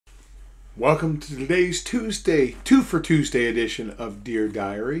Welcome to today's Twofer Tuesday edition of Dear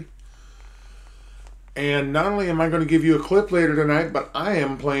Diary. And not only am I going to give you a clip later tonight, but I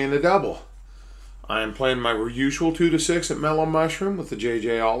am playing a double. I am playing my usual 2 to 6 at Mellow Mushroom with the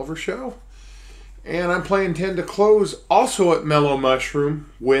J.J. Oliver Show. And I'm playing 10 to close also at Mellow Mushroom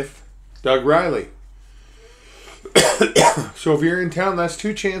with Doug Riley. So if you're in town, that's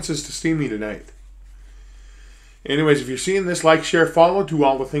 2 chances to see me tonight. Anyways, if you're seeing this, like, share, follow, do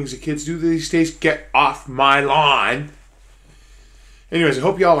all the things the kids do these days. Get off my lawn. Anyways, I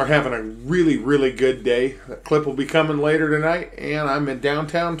hope y'all are having a really, really good day. That clip will be coming later tonight, and I'm in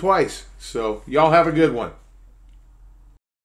downtown twice. So y'all have a good one.